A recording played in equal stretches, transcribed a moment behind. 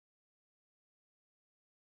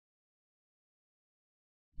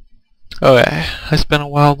Okay, I spent a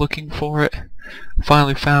while looking for it.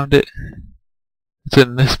 Finally found it. It's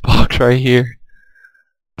in this box right here.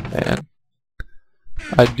 Man,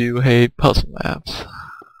 I do hate puzzle maps.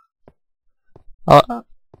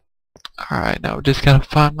 Alright, now we just gotta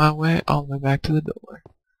find my way all the way back to the door.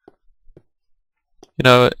 You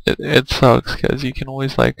know, it sucks because you can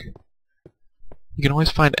always find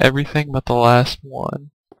everything but the last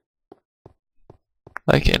one.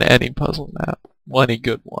 Like in any puzzle map. Well, any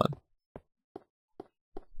good one.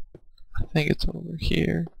 I think it's over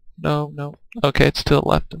here. No. Okay, it's to the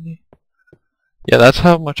left of me. Yeah, that's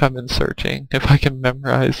how much I've been searching. If I can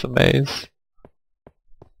memorize the maze.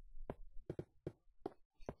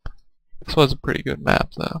 This was a pretty good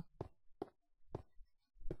map, though.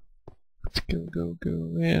 Let's go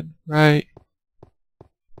in. Right.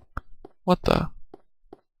 What the?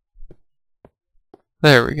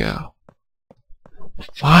 There we go.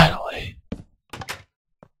 Finally.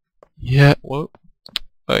 Yeah, whoa.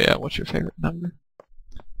 Oh yeah, what's your favorite number?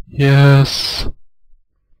 Yes.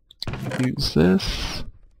 Use this.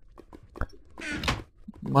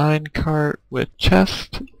 Minecart with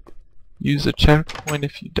chest. Use a checkpoint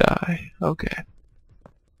if you die. Okay.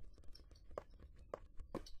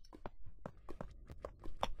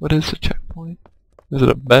 What is a checkpoint? Is it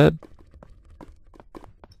a bed?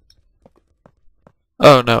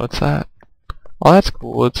 Oh no, it's that. Oh, that's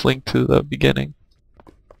cool. It's linked to the beginning.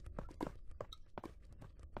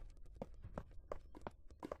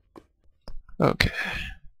 Okay.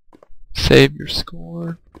 Save your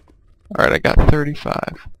score. Alright, I got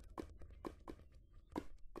 35.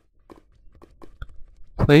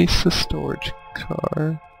 Place a storage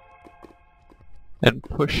car and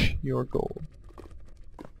push your gold.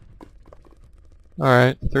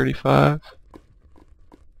 Alright, 35.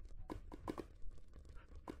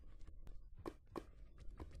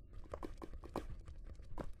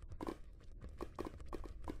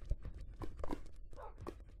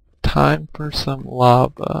 Time for some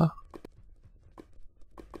lava.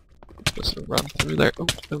 Supposed to run through there. Oh,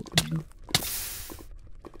 no.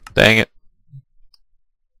 Dang it.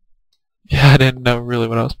 Yeah, I didn't know really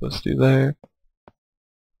what I was supposed to do there.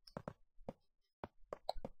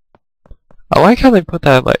 I like how they put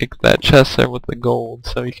that that chest there with the gold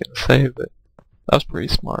so you can save it. That was pretty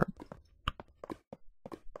smart.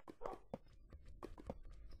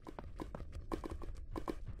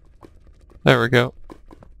 There we go.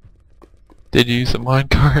 Did you use a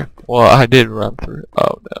minecart? Well, I did run through.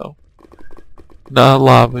 Oh no. Not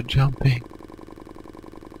lava jumping.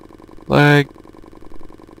 Lag.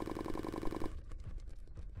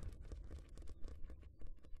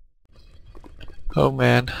 Oh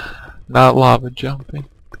man. Not lava jumping.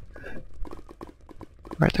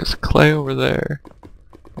 Alright, there's clay over there.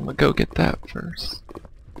 I'm gonna go get that first.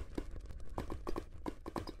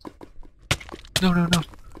 No.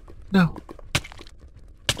 No.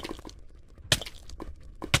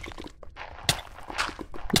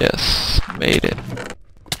 Yes, made it.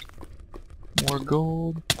 More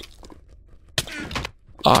gold.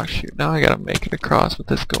 Oh shoot, now I gotta make it across with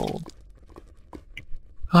this gold.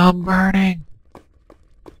 I'm burning!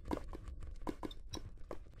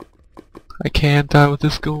 I can't die with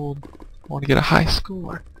this gold. I want to get a high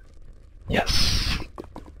score. Yes!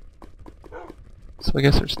 So I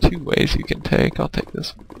guess there's two ways you can take. I'll take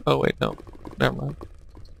this one. Oh wait, no. Never mind.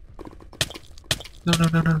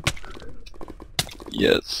 No.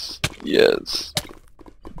 Yes.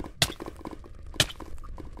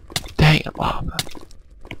 Dang it, lava.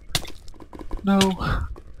 No.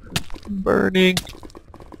 I'm burning.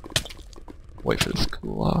 Wait for this to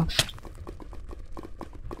cool off.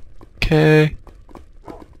 Okay.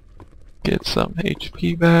 Get some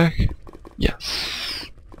HP back. Yes.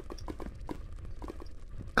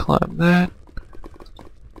 Climb that.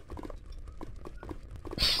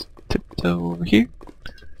 Tiptoe over here.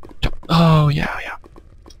 Jump. Oh yeah.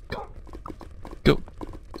 Go.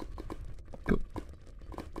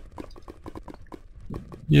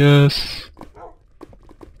 Yes.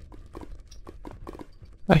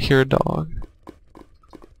 I hear a dog.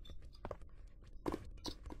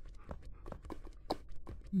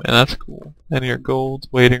 Man, that's cool. And your gold's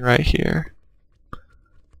waiting right here.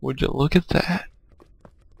 Would you look at that?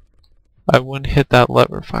 I wouldn't hit that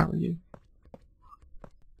lever if I were you.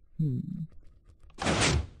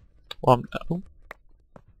 Well, no.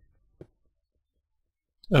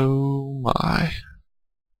 Oh my.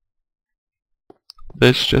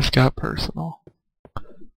 This just got personal.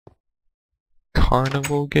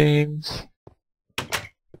 Carnival games.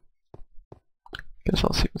 Guess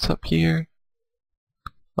I'll see what's up here.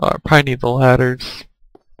 Oh, I probably need the ladders.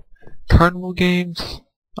 Carnival games.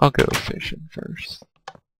 I'll go fishing first.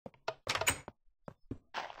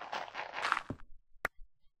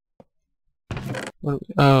 What do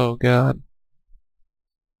we, oh god.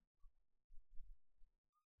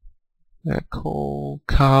 That coal,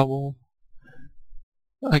 cobble.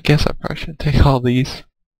 I guess I probably should take all these.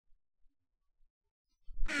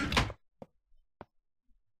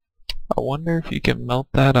 I wonder if you can melt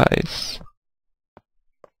that ice.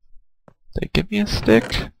 They give me a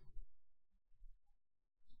stick?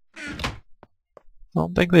 I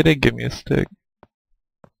don't think they did give me a stick.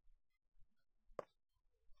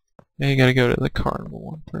 Now you gotta go to the carnival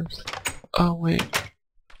one first. Oh wait.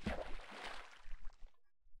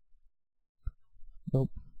 Nope.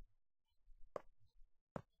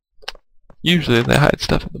 Usually they hide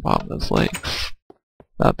stuff at the bottom of those lakes.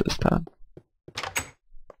 Not this time.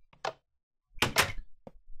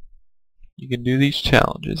 You can do these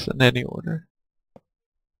challenges in any order.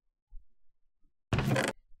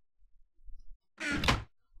 I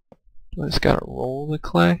just gotta roll the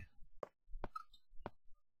clay.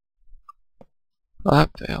 Oh,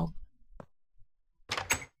 that failed.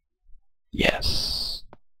 Yes.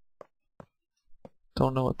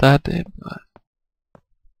 Don't know what that did, but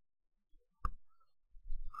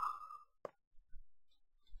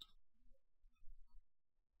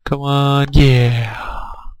come on, yeah.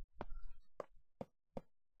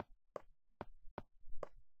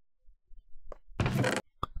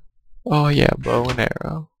 Oh yeah, bow and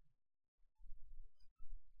arrow.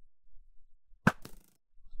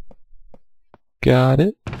 Got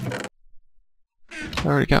it.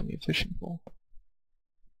 Already got me a fishing pole.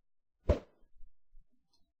 A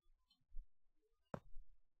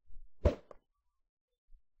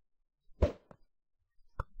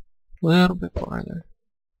little bit farther.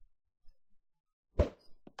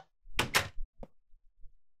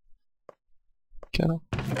 Kettle.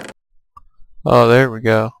 Oh, there we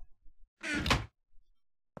go.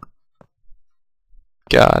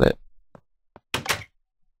 Got it.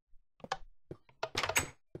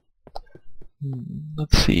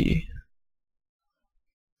 Let's see.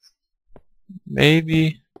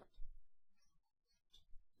 Maybe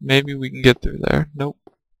we can get through there. Nope.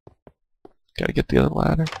 Gotta get the other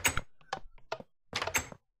ladder.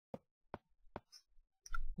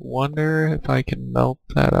 Wonder if I can melt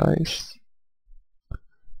that ice.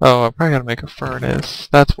 Oh, I probably gotta make a furnace.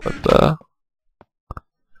 That's what the...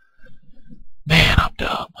 Man, I'm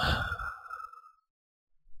dumb.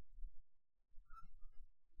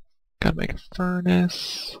 Gotta make a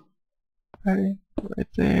furnace. Right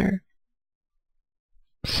there.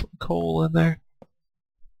 Some coal in there.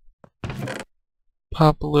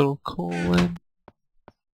 Pop a little coal in.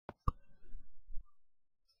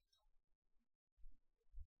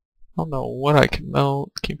 I don't know what I can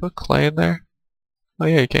melt. Can you put clay in there? Oh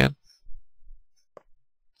yeah, you can.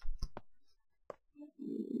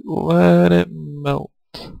 Let it melt.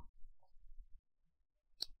 I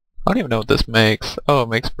don't even know what this makes. Oh, it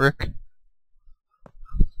makes brick.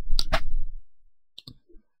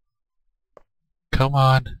 Come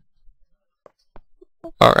on.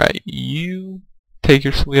 Alright, you take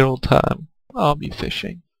your sweet old time. I'll be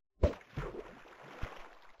fishing.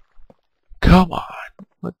 Come on.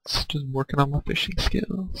 Let's just working on my fishing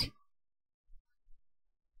skills.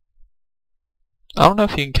 I don't know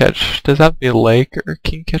if you can catch, does that have to be a lake or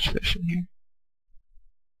can you catch fish in here?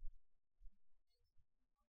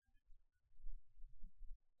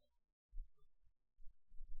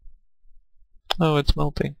 Oh, it's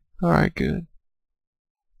melting. Alright, good.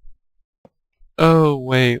 Oh,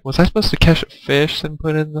 wait, was I supposed to catch a fish and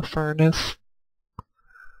put it in the furnace?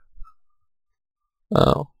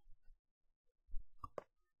 Oh.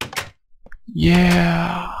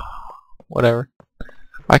 Yeah. Whatever.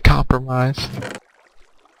 I compromised.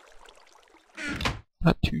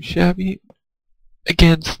 Not too shabby.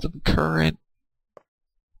 Against the current.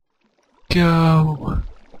 Go.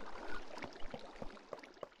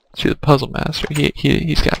 See the puzzle master.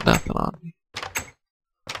 He's got nothing on me.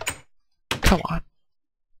 Come on.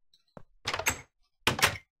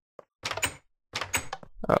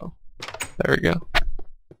 Oh. There we go.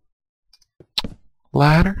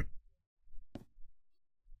 Ladder?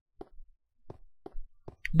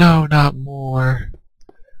 No, not more.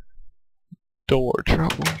 Door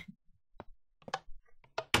trouble.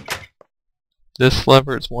 This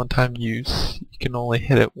lever is one-time use. You can only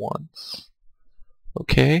hit it once.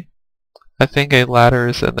 Okay. I think a ladder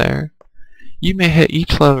is in there. You may hit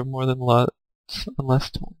each lever more than once, unless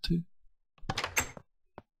told to.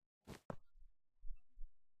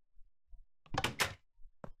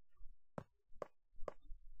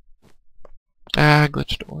 Ah,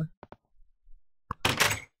 glitch door.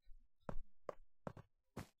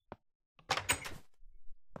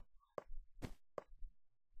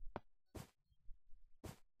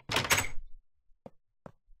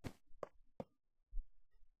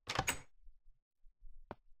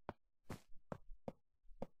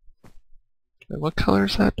 Wait, what color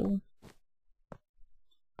is that door?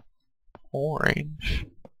 Orange.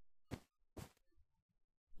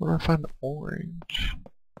 Where do I find orange?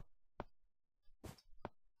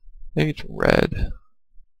 Maybe it's red.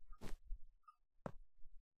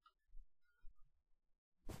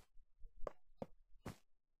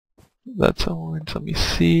 That's orange. Let me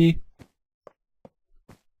see.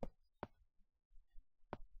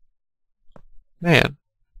 Man.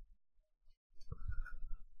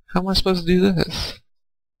 How am I supposed to do this?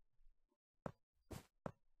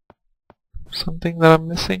 Something that I'm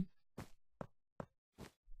missing?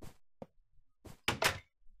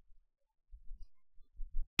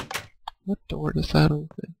 What door does that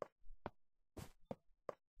open?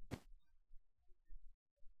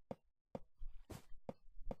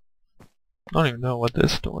 I don't even know what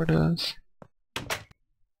this door does.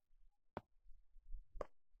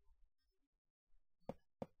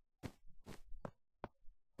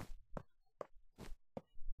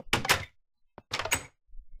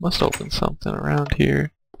 Must open something around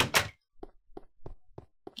here.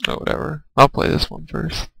 Oh, whatever. I'll play this one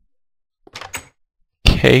first.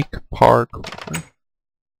 Cake parkour.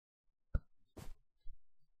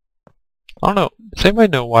 I don't know. Does anybody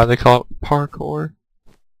know why they call it parkour?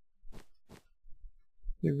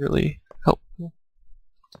 It'd be really helpful.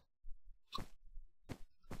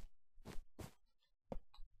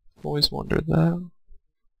 Always wondered that.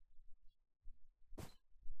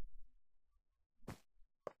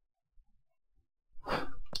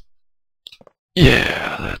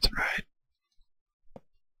 Yeah, that's right.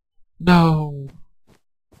 No!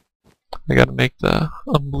 I gotta make the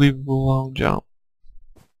unbelievable long jump.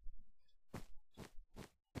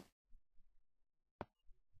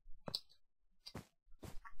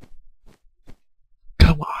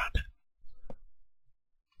 Come on.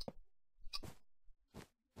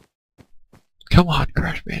 Come on,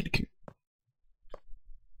 Crash Bandicoot.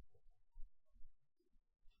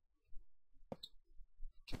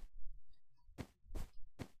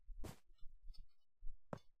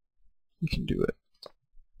 You can do it.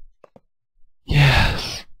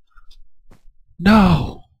 Yes!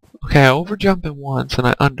 No! Okay, I overjump it once and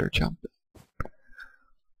I underjump it.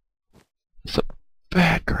 It's a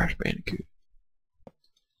bad Crash Bandicoot.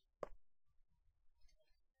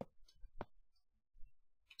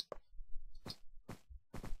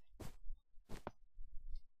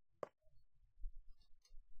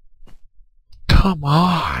 Come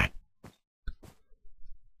on!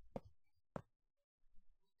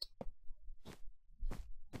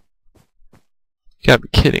 You gotta be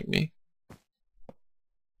kidding me.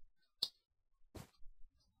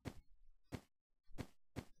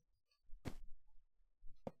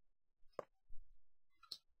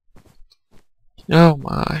 Oh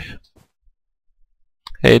my.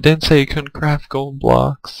 Hey, it didn't say you couldn't craft gold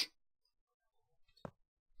blocks.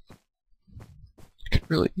 You could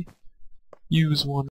really use one.